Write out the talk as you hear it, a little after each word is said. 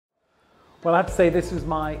Well, I have to say this was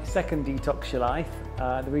my second Detox Your Life.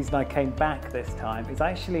 The reason I came back this time is I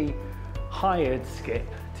actually hired Skip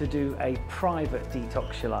to do a private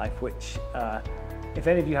Detox Your Life, which if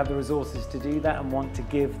any of you have the resources to do that and want to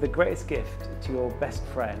give the greatest gift to your best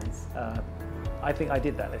friends, I think I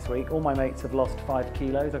did that this week. All my mates have lost 5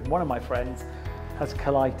 kilos. One of my friends has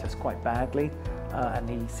colitis quite badly, and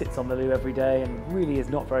he sits on the loo every day and really is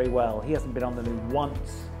not very well. He hasn't been on the loo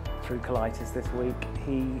once through colitis this week.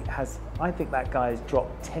 I think that guy has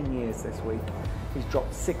dropped 10 years this week. He's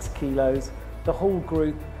dropped 6 kilos. The whole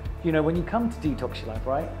group, you know, when you come to Detox Your Life,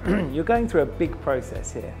 right, you're going through a big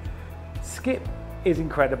process here. Skip is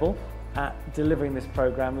incredible at delivering this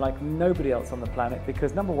program like nobody else on the planet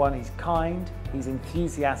because number one, he's kind, he's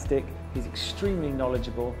enthusiastic, he's extremely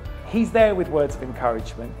knowledgeable, he's there with words of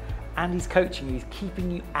encouragement, and he's coaching you, he's keeping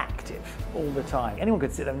you active all the time. Anyone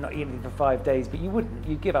could sit there and not eat anything for 5 days, but you wouldn't.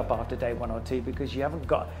 You'd give up after day 1 or 2 because you haven't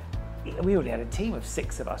got, we already had a team of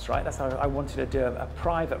 6 of us, right? That's how I wanted to do a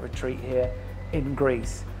private retreat here in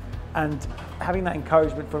Greece. And having that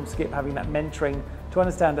encouragement from Skip, having that mentoring to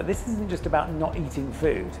understand that this isn't just about not eating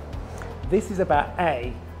food. This is about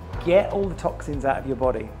get all the toxins out of your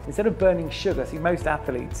body. Instead of burning sugar, see most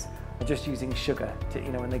athletes are just using sugar to,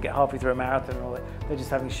 you know, when they get halfway through a marathon and all that, they're just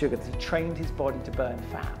having sugar. He trained his body to burn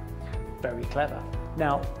fat. Very clever.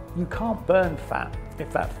 Now, you can't burn fat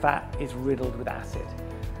if that fat is riddled with acid.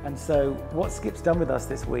 And so what Skip's done with us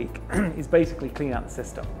this week is basically clean out the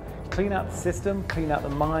system. Clean out the system, clean out the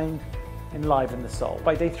mind, enliven the soul.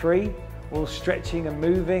 By day 3, we're all stretching and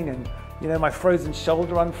moving and, you know, my frozen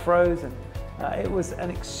shoulder unfroze and it was an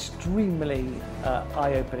extremely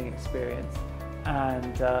eye-opening experience.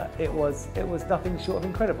 And it was nothing short of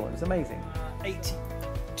incredible. It was amazing.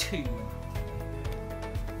 82.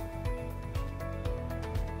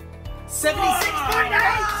 76.8!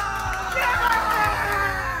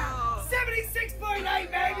 Yeah!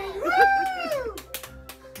 76.8, baby! Woo!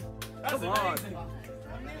 That's amazing.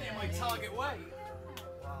 I'm nearly at my target weight.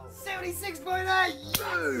 76.8!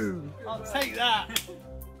 Boom! I'll take that.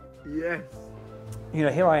 Yes. You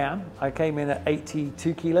know, here I am. I came in at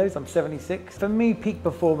 82 kilos, I'm 76. For me, peak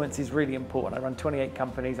performance is really important. I run 28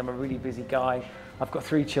 companies, I'm a really busy guy. I've got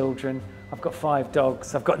 3 children, I've got 5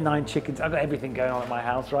 dogs, I've got 9 chickens, I've got everything going on at my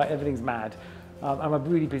house, right? Everything's mad. I'm a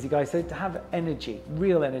really busy guy, so to have energy,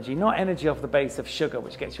 real energy, not energy off the base of sugar,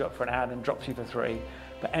 which gets you up for an hour and drops you for 3,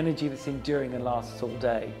 but energy that's enduring and lasts all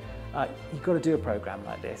day. You've got to do a program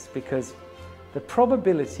like this because the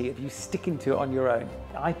probability of you sticking to it on your own,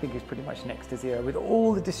 I think, is pretty much next to 0 with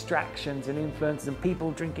all the distractions and influences and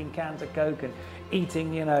people drinking cans of Coke and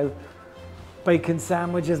eating, you know, bacon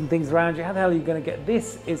sandwiches and things around you. How the hell are you going to get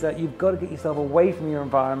this? Is that you've got to get yourself away from your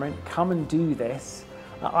environment, come and do this.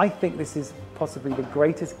 I think this is possibly the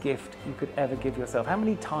greatest gift you could ever give yourself. How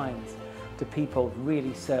many times do people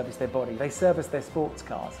really service their body? They service their sports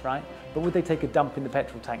cars, right? But would they take a dump in the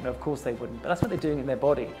petrol tank? No, of course they wouldn't. But that's what they're doing in their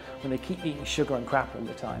body when they keep eating sugar and crap all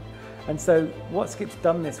the time. And so what Skip's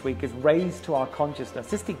done this week is raised to our consciousness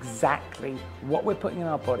just exactly what we're putting in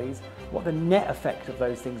our bodies, what the net effect of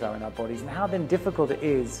those things are in our bodies, and how then difficult it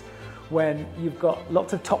is when you've got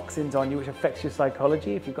lots of toxins on you, which affects your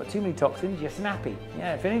psychology. If you've got too many toxins, you're snappy.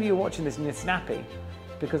 Yeah, if any of you are watching this and you're snappy,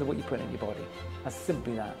 because of what you put in your body. That's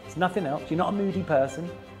simply that. It's nothing else. You're not a moody person.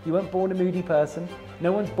 You weren't born a moody person.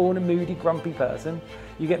 No one's born a moody, grumpy person.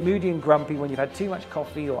 You get moody and grumpy when you've had too much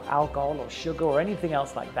coffee or alcohol or sugar or anything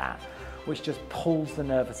else like that, which just pulls the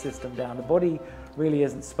nervous system down. The body really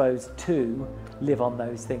isn't supposed to live on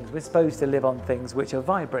those things. We're supposed to live on things which are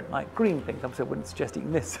vibrant, like green things. Obviously I wouldn't suggest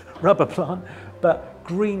eating this rubber plant, but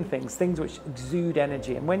green things, things which exude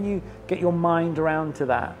energy. And when you get your mind around to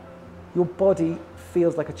that, your body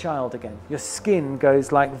feels like a child again. Your skin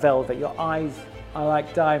goes like velvet. Your eyes are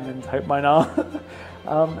like diamonds. Hope mine are.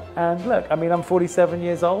 And look, I mean, I'm 47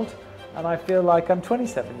 years old and I feel like I'm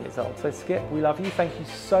 27 years old. So Skip, we love you. Thank you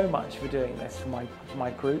so much for doing this for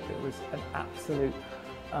my group. It was an absolute,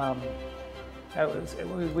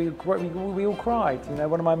 we all cried. You know,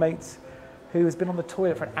 one of my mates who has been on the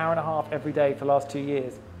toilet for an hour and a half every day for the last 2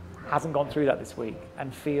 years hasn't gone through that this week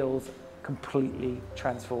and feels completely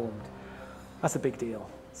transformed. That's a big deal.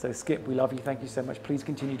 So Skip, we love you. Thank you so much. Please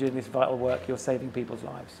continue doing this vital work. You're saving people's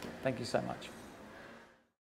lives. Thank you so much.